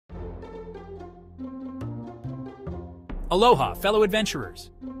Aloha, fellow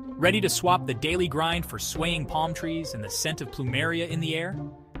adventurers! Ready to swap the daily grind for swaying palm trees and the scent of plumeria in the air?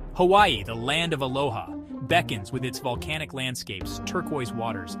 Hawaii, the land of aloha, beckons with its volcanic landscapes, turquoise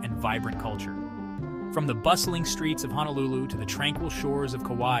waters, and vibrant culture. From the bustling streets of Honolulu to the tranquil shores of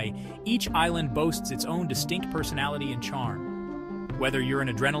Kauai, each island boasts its own distinct personality and charm. Whether you're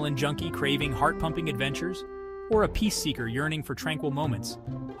an adrenaline junkie craving heart-pumping adventures, or a peace seeker yearning for tranquil moments,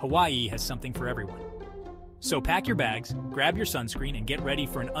 Hawaii has something for everyone. So pack your bags, grab your sunscreen, and get ready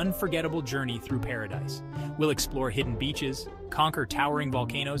for an unforgettable journey through paradise. We'll explore hidden beaches, conquer towering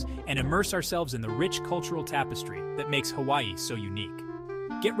volcanoes, and immerse ourselves in the rich cultural tapestry that makes Hawaii so unique.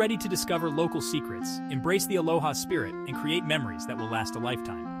 Get ready to discover local secrets, embrace the aloha spirit, and create memories that will last a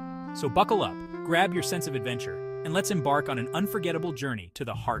lifetime. So buckle up, grab your sense of adventure, and let's embark on an unforgettable journey to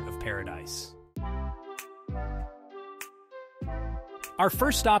the heart of paradise. Our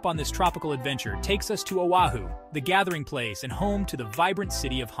first stop on this tropical adventure takes us to Oahu, the gathering place and home to the vibrant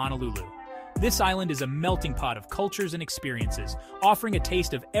city of Honolulu. This island is a melting pot of cultures and experiences, offering a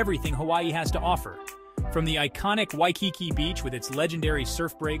taste of everything Hawaii has to offer. From the iconic Waikiki Beach with its legendary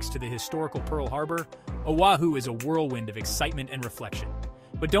surf breaks to the historical Pearl Harbor, Oahu is a whirlwind of excitement and reflection.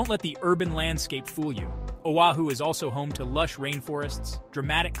 But don't let the urban landscape fool you. Oahu is also home to lush rainforests,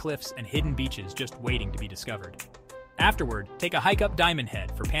 dramatic cliffs, and hidden beaches just waiting to be discovered. Afterward, take a hike up Diamond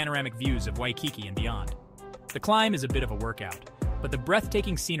Head for panoramic views of Waikiki and beyond. The climb is a bit of a workout, but the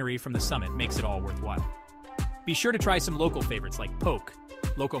breathtaking scenery from the summit makes it all worthwhile. Be sure to try some local favorites like poke,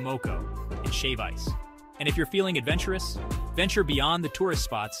 loco moco, and shave ice. And if you're feeling adventurous, venture beyond the tourist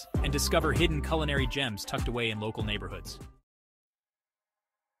spots and discover hidden culinary gems tucked away in local neighborhoods.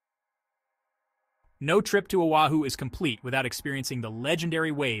 No trip to Oahu is complete without experiencing the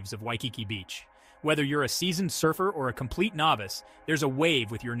legendary waves of Waikiki Beach. Whether you're a seasoned surfer or a complete novice, there's a wave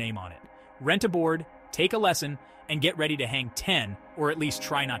with your name on it. Rent a board, take a lesson, and get ready to hang 10, or at least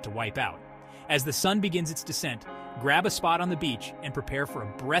try not to wipe out. As the sun begins its descent, grab a spot on the beach and prepare for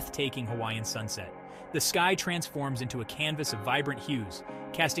a breathtaking Hawaiian sunset. The sky transforms into a canvas of vibrant hues,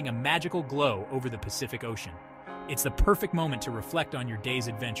 casting a magical glow over the Pacific Ocean. It's the perfect moment to reflect on your day's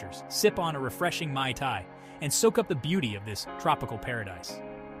adventures, sip on a refreshing Mai Tai, and soak up the beauty of this tropical paradise.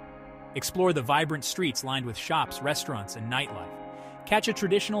 Explore the vibrant streets lined with shops, restaurants, and nightlife. Catch a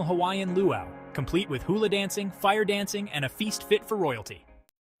traditional Hawaiian luau, complete with hula dancing, fire dancing, and a feast fit for royalty.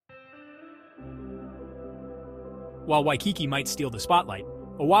 While Waikiki might steal the spotlight,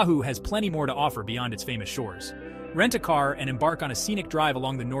 Oahu has plenty more to offer beyond its famous shores. Rent a car and embark on a scenic drive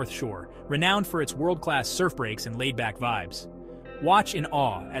along the North Shore, renowned for its world-class surf breaks and laid-back vibes. Watch in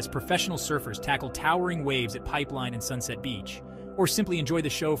awe as professional surfers tackle towering waves at Pipeline and Sunset Beach, or simply enjoy the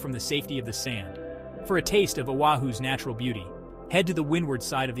show from the safety of the sand. For a taste of Oahu's natural beauty, head to the windward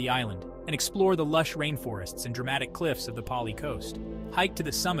side of the island and explore the lush rainforests and dramatic cliffs of the Pali Coast. Hike to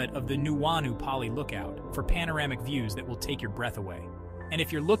the summit of the Nuuanu Pali Lookout for panoramic views that will take your breath away. And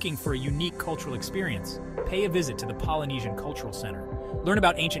if you're looking for a unique cultural experience, pay a visit to the Polynesian Cultural Center. Learn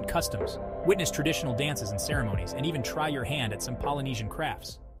about ancient customs, witness traditional dances and ceremonies, and even try your hand at some Polynesian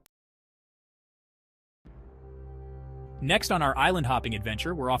crafts. Next on our island-hopping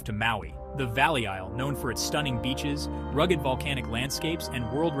adventure, we're off to Maui, the Valley Isle, known for its stunning beaches, rugged volcanic landscapes,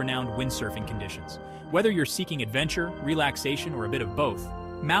 and world-renowned windsurfing conditions. Whether you're seeking adventure, relaxation, or a bit of both,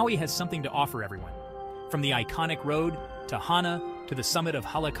 Maui has something to offer everyone. From the iconic road to Hana to the summit of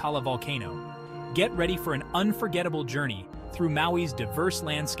Haleakala volcano, get ready for an unforgettable journey through Maui's diverse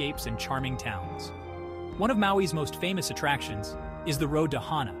landscapes and charming towns. One of Maui's most famous attractions is the road to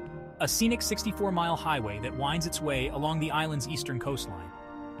Hana, a scenic 64-mile highway that winds its way along the island's eastern coastline.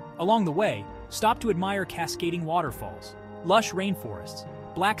 Along the way, stop to admire cascading waterfalls, lush rainforests,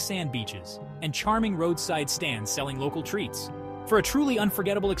 black sand beaches, and charming roadside stands selling local treats. For a truly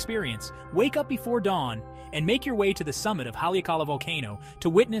unforgettable experience, wake up before dawn and make your way to the summit of Haleakala volcano to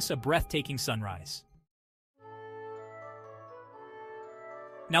witness a breathtaking sunrise.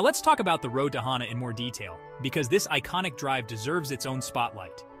 Now let's talk about the road to Hana in more detail, because this iconic drive deserves its own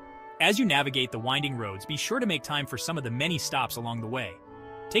spotlight. As you navigate the winding roads, be sure to make time for some of the many stops along the way.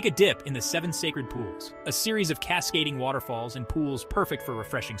 Take a dip in the 7 sacred pools, a series of cascading waterfalls and pools perfect for a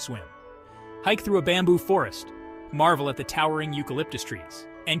refreshing swim. Hike through a bamboo forest, marvel at the towering eucalyptus trees,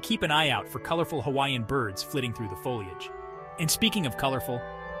 and keep an eye out for colorful Hawaiian birds flitting through the foliage. And speaking of colorful,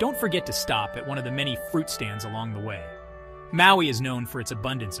 don't forget to stop at one of the many fruit stands along the way. Maui is known for its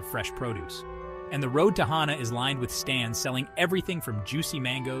abundance of fresh produce, and the road to Hana is lined with stands selling everything from juicy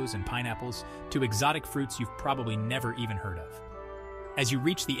mangoes and pineapples to exotic fruits you've probably never even heard of. As you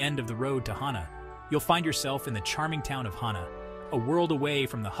reach the end of the road to Hana, you'll find yourself in the charming town of Hana, a world away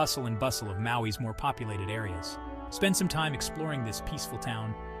from the hustle and bustle of Maui's more populated areas. Spend some time exploring this peaceful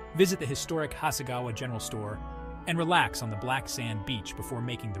town, visit the historic Hasegawa General Store, and relax on the black sand beach before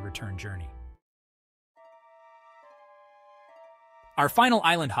making the return journey. Our final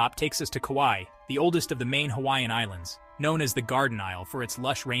island hop takes us to Kauai, the oldest of the main Hawaiian islands, known as the Garden Isle for its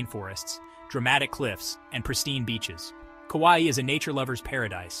lush rainforests, dramatic cliffs, and pristine beaches. Kauai is a nature lover's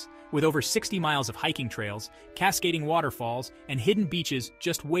paradise, with over 60 miles of hiking trails, cascading waterfalls, and hidden beaches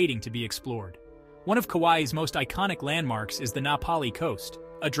just waiting to be explored. One of Kauai's most iconic landmarks is the Napali Coast,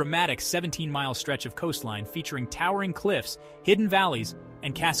 a dramatic 17-mile stretch of coastline featuring towering cliffs, hidden valleys,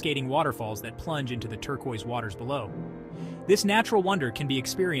 and cascading waterfalls that plunge into the turquoise waters below. This natural wonder can be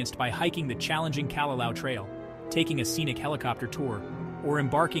experienced by hiking the challenging Kalalau Trail, taking a scenic helicopter tour, or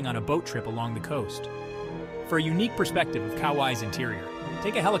embarking on a boat trip along the coast. For a unique perspective of Kauai's interior,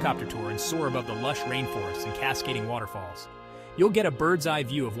 take a helicopter tour and soar above the lush rainforests and cascading waterfalls. You'll get a bird's-eye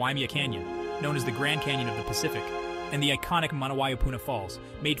view of Waimea Canyon, known as the Grand Canyon of the Pacific, and the iconic Manawaiupuna Falls,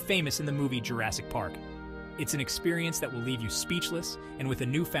 made famous in the movie Jurassic Park. It's an experience that will leave you speechless and with a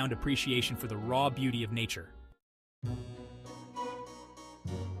newfound appreciation for the raw beauty of nature.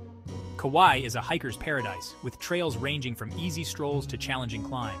 Kauai is a hiker's paradise, with trails ranging from easy strolls to challenging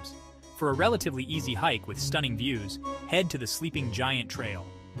climbs. For a relatively easy hike with stunning views, head to the Sleeping Giant Trail,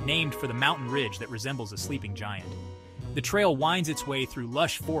 named for the mountain ridge that resembles a sleeping giant. The trail winds its way through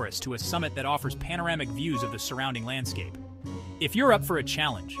lush forest to a summit that offers panoramic views of the surrounding landscape. If you're up for a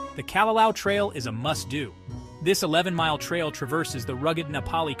challenge, the Kalalau Trail is a must-do. This 11-mile trail traverses the rugged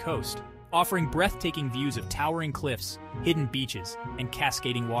Napali coast, offering breathtaking views of towering cliffs, hidden beaches, and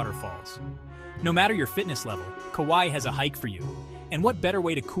cascading waterfalls. No matter your fitness level, Kauai has a hike for you. And what better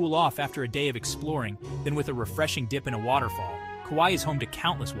way to cool off after a day of exploring than with a refreshing dip in a waterfall? Kauai is home to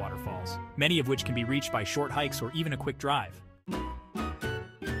countless waterfalls, many of which can be reached by short hikes or even a quick drive.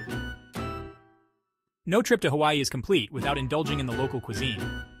 No trip to Hawaii is complete without indulging in the local cuisine.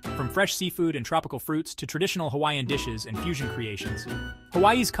 From fresh seafood and tropical fruits to traditional Hawaiian dishes and fusion creations,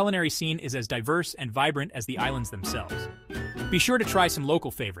 Hawaii's culinary scene is as diverse and vibrant as the islands themselves. Be sure to try some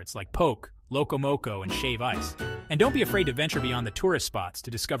local favorites like poke, loco moco, and shave ice. And don't be afraid to venture beyond the tourist spots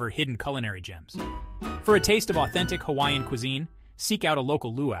to discover hidden culinary gems. For a taste of authentic Hawaiian cuisine, seek out a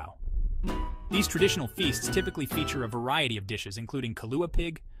local luau. These traditional feasts typically feature a variety of dishes including kalua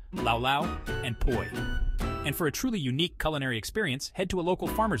pig, lau, and poi. And for a truly unique culinary experience, head to a local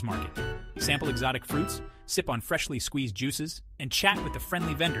farmer's market. Sample exotic fruits, sip on freshly squeezed juices, and chat with the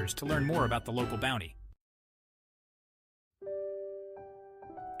friendly vendors to learn more about the local bounty.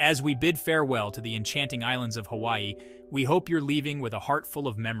 As we bid farewell to the enchanting islands of Hawaii, we hope you're leaving with a heart full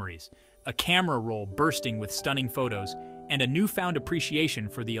of memories, a camera roll bursting with stunning photos, and a newfound appreciation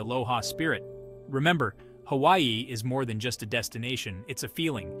for the aloha spirit. Remember, Hawaii is more than just a destination, it's a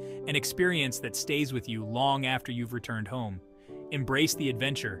feeling, an experience that stays with you long after you've returned home. Embrace the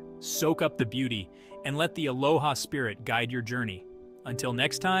adventure, soak up the beauty, and let the aloha spirit guide your journey. Until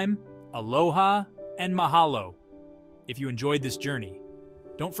next time, aloha and mahalo. If you enjoyed this journey,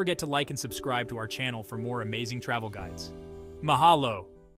 don't forget to like and subscribe to our channel for more amazing travel guides. Mahalo!